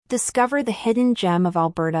Discover the hidden gem of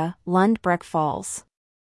Alberta, Lundbreck Falls.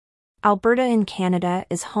 Alberta in Canada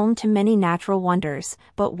is home to many natural wonders,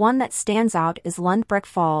 but one that stands out is Lundbreck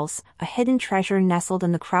Falls, a hidden treasure nestled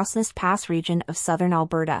in the Crousnest Pass region of southern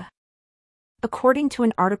Alberta. According to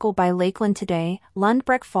an article by Lakeland Today,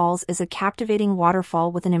 Lundbreck Falls is a captivating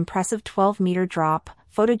waterfall with an impressive 12-meter drop,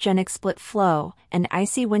 photogenic split flow, and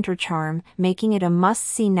icy winter charm, making it a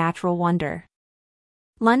must-see natural wonder.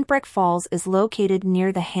 Lundbreck Falls is located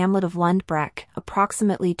near the hamlet of Lundbreck,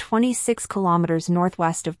 approximately 26 kilometers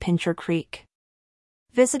northwest of Pincher Creek.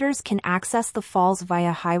 Visitors can access the falls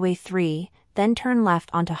via Highway 3, then turn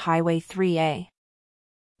left onto Highway 3A.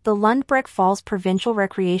 The Lundbreck Falls Provincial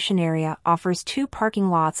Recreation Area offers 2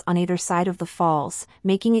 parking lots on either side of the falls,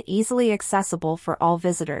 making it easily accessible for all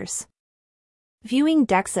visitors. Viewing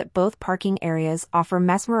decks at both parking areas offer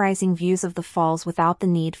mesmerizing views of the falls without the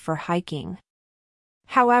need for hiking.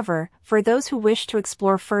 However, for those who wish to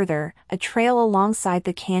explore further, a trail alongside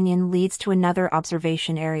the canyon leads to another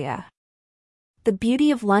observation area. The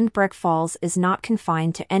beauty of Lundbreck Falls is not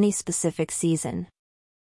confined to any specific season.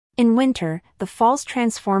 In winter, the falls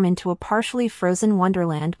transform into a partially frozen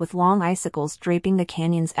wonderland with long icicles draping the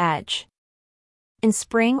canyon's edge. In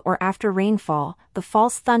spring or after rainfall, the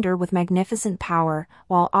falls thunder with magnificent power,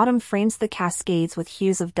 while autumn frames the cascades with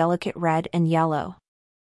hues of delicate red and yellow.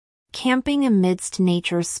 Camping amidst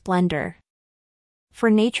nature's splendor. For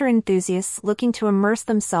nature enthusiasts looking to immerse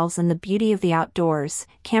themselves in the beauty of the outdoors,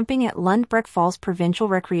 camping at Lundbreck Falls Provincial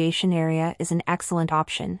Recreation Area is an excellent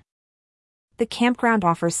option. The campground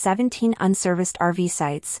offers 17 unserviced RV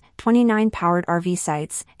sites, 29 powered RV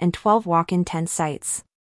sites, and 12 walk-in tent sites.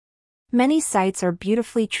 Many sites are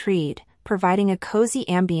beautifully treed, providing a cozy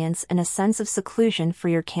ambience and a sense of seclusion for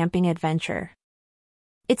your camping adventure.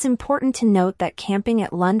 It's important to note that camping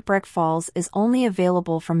at Lundbreck Falls is only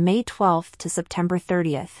available from May 12th to September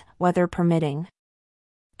 30th, weather permitting.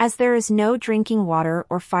 As there is no drinking water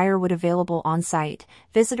or firewood available on site,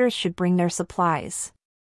 visitors should bring their supplies.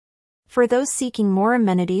 For those seeking more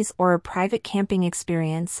amenities or a private camping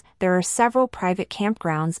experience, there are several private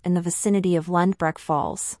campgrounds in the vicinity of Lundbreck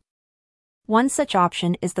Falls. One such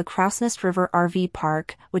option is the Crousnest River RV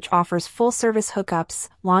Park, which offers full-service hookups,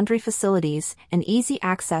 laundry facilities, and easy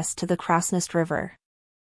access to the Crousnest River.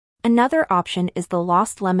 Another option is the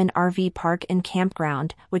Lost Lemon RV Park and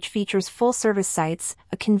Campground, which features full-service sites,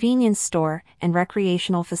 a convenience store, and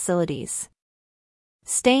recreational facilities.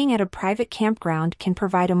 Staying at a private campground can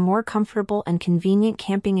provide a more comfortable and convenient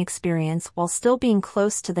camping experience while still being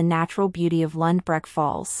close to the natural beauty of Lundbreck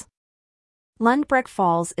Falls. Lundbreck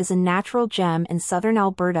Falls is a natural gem in southern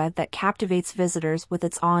Alberta that captivates visitors with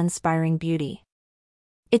its awe-inspiring beauty.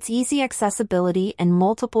 Its easy accessibility and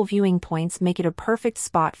multiple viewing points make it a perfect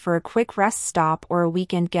spot for a quick rest stop or a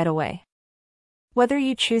weekend getaway. Whether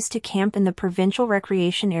you choose to camp in the provincial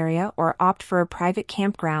recreation area or opt for a private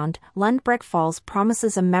campground, Lundbreck Falls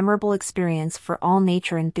promises a memorable experience for all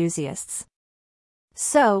nature enthusiasts.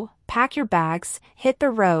 So, pack your bags, hit the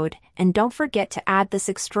road, and don't forget to add this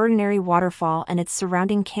extraordinary waterfall and its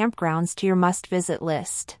surrounding campgrounds to your must-visit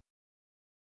list.